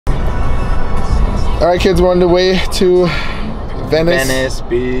All right, kids, we're on the way to Venice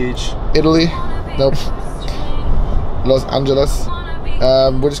Beach, Italy. Nope. Los Angeles.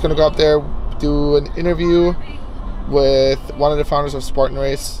 We're just gonna go up there, do an interview with one of the founders of Spartan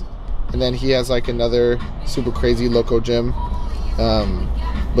Race, and then he has like another super crazy loco gym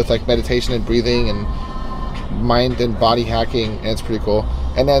with like meditation and breathing and mind and body hacking, and it's pretty cool.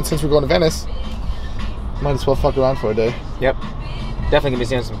 And then since we're going to Venice, might as well fuck around for a day. Yep. Definitely gonna be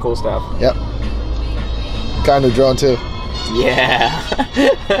seeing some cool stuff. Yep. Got a new drone too. Yeah.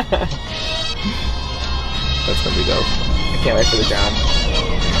 That's gonna be dope. I can't wait for the drone.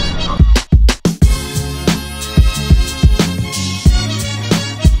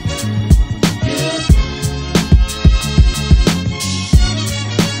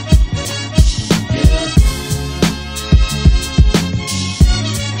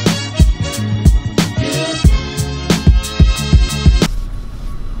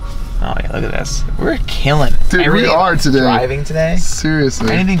 Oh yeah, look at this. We're killing it. Dude, we are today. Driving today?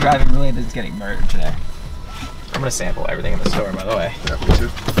 Seriously. Anything driving related is getting murdered today. I'm gonna sample everything in the store, by the way. Yeah, me too.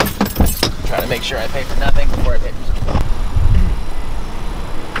 Trying to make sure I pay for nothing before I pay for something.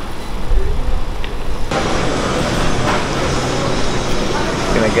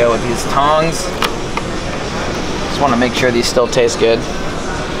 Gonna go with these tongs. Just want to make sure these still taste good.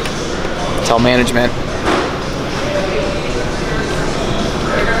 Tell management.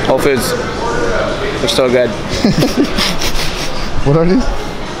 Whole Foods, they're so good. What are these?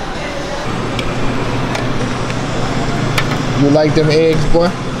 You like them eggs, boy?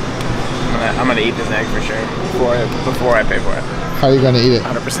 I'm gonna eat this egg for sure before I pay for it. How are you gonna eat it?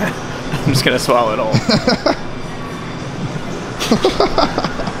 100%. I'm just gonna swallow it all.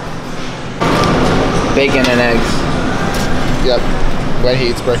 Bacon and eggs. Yep. When he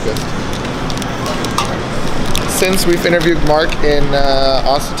eats breakfast. Since we've interviewed Mark in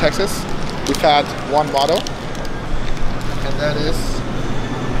Austin, Texas, we've had one motto, and that is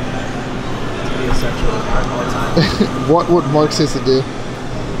to be essential all the time. what would Mark says to do?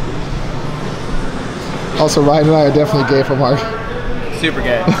 Also, Ryan and I are definitely gay for Mark. Super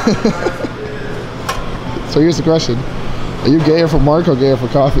gay. So here's the question: are you gayer for Mark or gayer for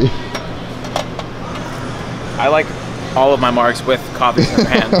coffee? I like all of my marks with coffee in their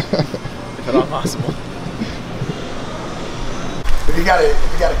hand, if at all possible. If you got a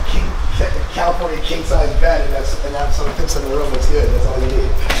California king size bed and that sort of fits in the room, it's good. That's all you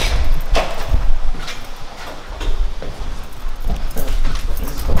need.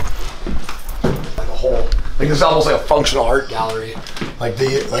 Like a whole, like this is almost like a functional art gallery. Like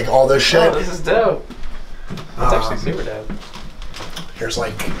all this shit. Oh, this is dope. That's actually super dope. Here's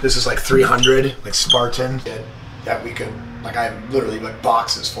this is like 300 like Spartan that we could. Like I have literally like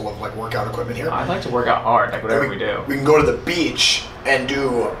boxes full of like workout equipment here. I'd like to work out hard, like whatever we do. We can go to the beach and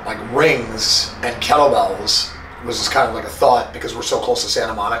do like rings and kettlebells. It was just kind of like a thought because we're so close to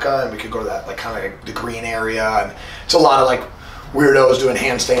Santa Monica, and we could go to that like kind of like the green area, and it's a lot of like weirdos doing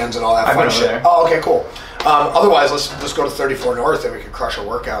handstands and all that fun shit. There. Oh, okay, cool. Otherwise, let's go to 34 North and we could crush a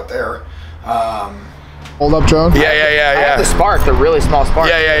workout there. Hold up, drone. Yeah. I have the Spark, the really small Spark.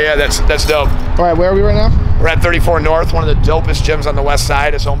 Yeah. That's dope. All right, where are we right now? We're at 34 North, one of the dopest gyms on the west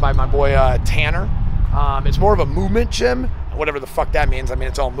side. It's owned by my boy Tanner. It's more of a movement gym, whatever the fuck that means. I mean,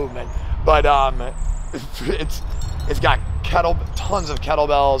 it's all movement, but it's got tons of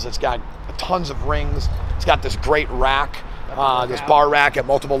kettlebells. It's got tons of rings. It's got this great rack, this bar rack at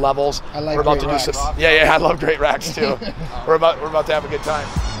multiple levels. I like. We're about to do some. Yeah, I love great racks too. we're about to have a good time.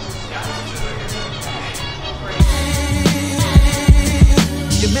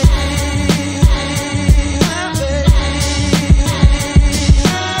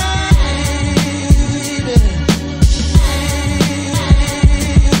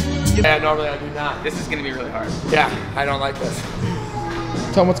 Yeah, normally I do not. This is gonna be really hard. Yeah, I don't like this.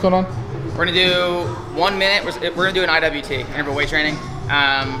 Tell them what's going on. We're gonna do 1 minute. We're gonna do an IWT, interval weight training.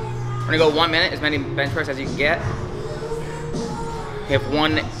 We're gonna go 1 minute, as many bench press as you can get. We have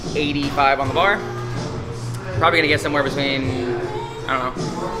 185 on the bar. Probably gonna get somewhere between, I don't know,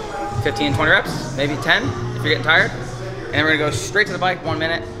 15 and 20 reps, maybe 10 if you're getting tired. And then we're gonna go straight to the bike, 1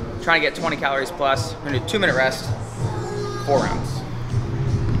 minute, trying to get 20 calories plus. We're gonna do 2 minute rest, 4 rounds.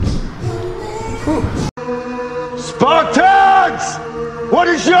 Whew. Spartans! What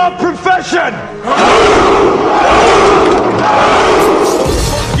is your profession?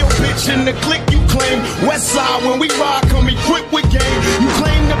 Your bitch in the clique you claim. West side when we ride, come equipped with game. You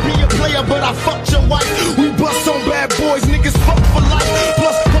claim to be a player, but I fucked your wife. We bust on bad boys, niggas fuck for life.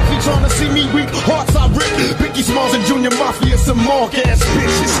 Plus, puppy trying to see me weak, hearts I rip. Biggie Smalls and Junior Mafia, some mark ass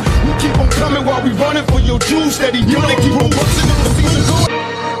bitches. We keep on coming while we running for your juice. Steady, you keep on busting if the season going.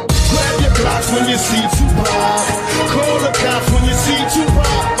 Grab your blocks when you see Tupac. Call the cops when you see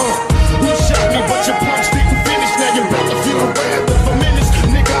Tupac. You shot me, but your punch didn't finish. Now you're about to feel the wrath of a menace.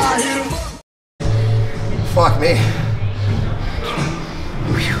 Nigga, I hit him up. Fuck me.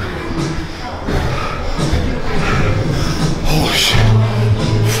 Oh shit.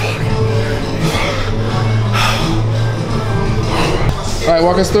 All right,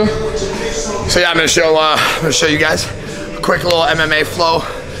 walk us through. So yeah, I'm gonna show you guys a quick little MMA flow.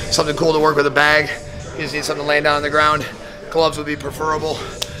 Something cool to work with a bag. You just need something laying down on the ground. Gloves would be preferable.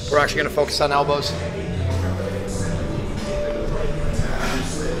 We're actually gonna focus on elbows.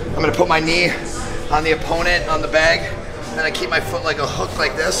 I'm gonna put my knee on the opponent on the bag, and I keep my foot like a hook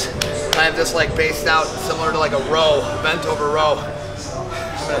like this. I have this like based out, similar to like a row, bent over row.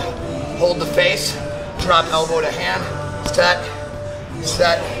 I'm gonna hold the face, drop elbow to hand, set,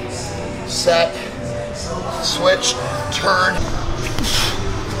 set, set, switch, turn.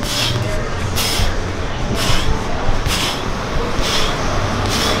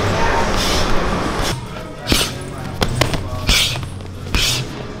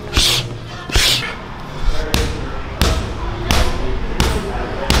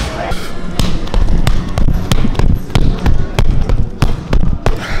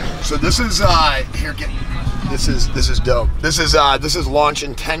 So this is this is dope. This is Launch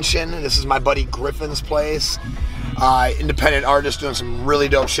Intention. This is my buddy Griffin's place. Independent artist doing some really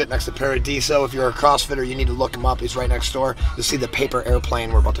dope shit next to Paradiso. If you're a CrossFitter, you need to look him up. He's right next door. You'll see the paper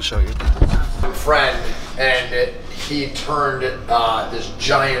airplane we're about to show you. Friend, and he turned this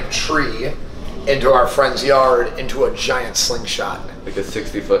giant tree into our friend's yard into a giant slingshot. Like a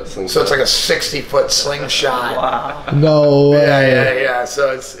 60-foot slingshot. So it's like a 60-foot slingshot. Wow. No way. Yeah.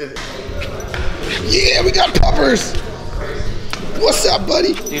 So yeah, we got puppers. What's up,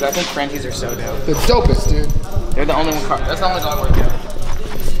 buddy? Dude, I think Frenchies are so dope. The dopest, dude. They're the only one. That's the only dog we're doing.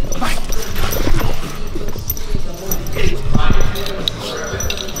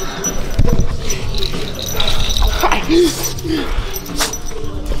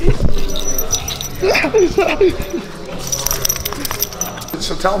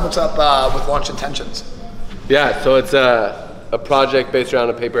 So tell them what's up with Launch Intentions. Yeah, so it's a project based around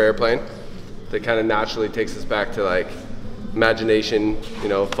a paper airplane that kind of naturally takes us back to like imagination, you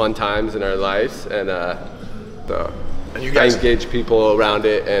know, fun times in our lives, and you guys engage people around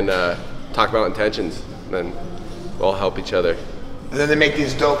it and talk about intentions, and then we'll all help each other. And then they make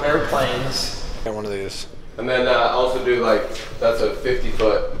these dope airplanes. I one of these. And then also do like, that's a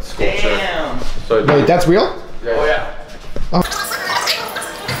 50-foot sculpture. Damn. So Wait, that's real? yeah. Oh yeah. Oh.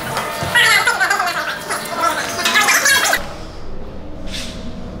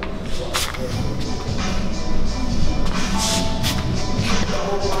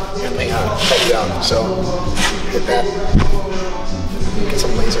 And they cut you down, so hit that. Get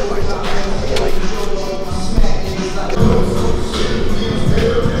some laser lines on there.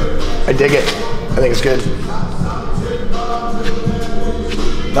 I dig it. I think it's good.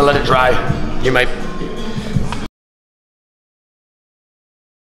 Now let it dry. You might.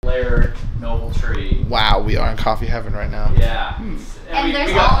 Layered noble tree. Wow, we are in coffee heaven right now. Yeah. And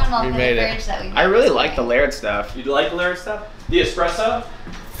there's almond milk in the made it. fridge that we made. I really like the layered stuff. You like the layered stuff? The espresso?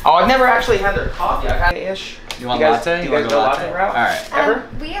 Oh, I've never actually had their coffee. I've had ish. You want guys, latte? You want guys to go go latte route? Alright. Ever?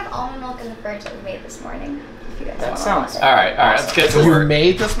 We have almond milk in the fridge that we made this morning. If you guys That want sounds. it. Alright, let's get to You work.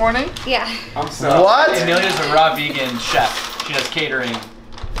 made this morning? Yeah. I'm so. What? Amelia's a raw vegan chef. She does catering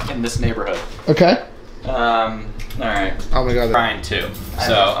in this neighborhood. Okay. Alright. Oh my god. Trying to.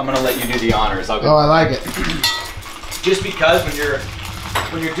 So I'm gonna let you do the honors. I'll Oh, go. I like it. Just because when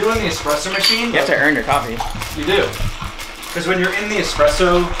you're doing the espresso machine, You have to earn your coffee. you do. Because when you're in the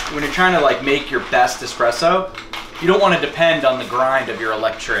espresso, when you're trying to like make your best espresso, you don't want to depend on the grind of your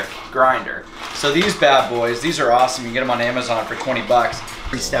electric grinder. So these bad boys, these are awesome. You can get them on Amazon for 20 bucks.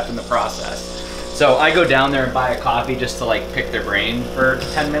 Every step in the process. So I go down there and buy a coffee just to like pick their brain for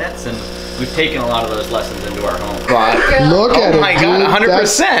 10 minutes, and we've taken a lot of those lessons into our home. Look at it. Oh my god, dude.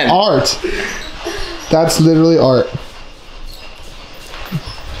 100%. That's art. That's literally art.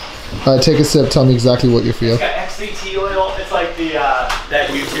 All right, take a sip. Tell me exactly what you feel. It's got XCT oil. It's like the that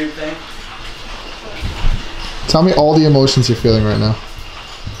YouTube thing. Tell me all the emotions you're feeling right now.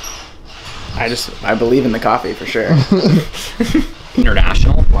 I believe in the coffee for sure.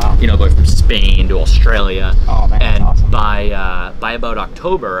 International. Wow. You know, going from Spain to Australia. Oh man, and that's awesome. By about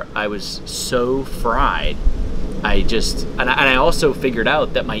October, I was so fried. And I also figured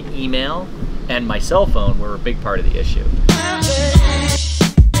out that my email and my cell phone were a big part of the issue.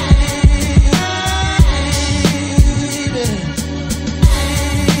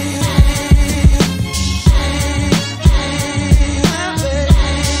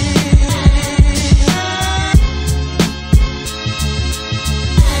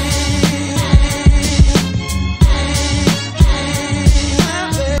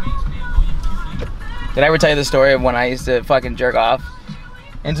 Did I ever tell you the story of when I used to fucking jerk off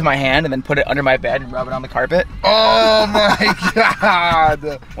into my hand and then put it under my bed and rub it on the carpet? Oh my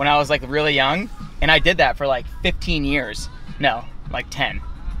god! When I was like really young, and I did that for like 15 years. No, like 10.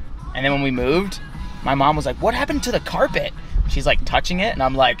 And then when we moved, my mom was like, "What happened to the carpet?" She's like touching it, and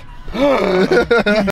I'm like,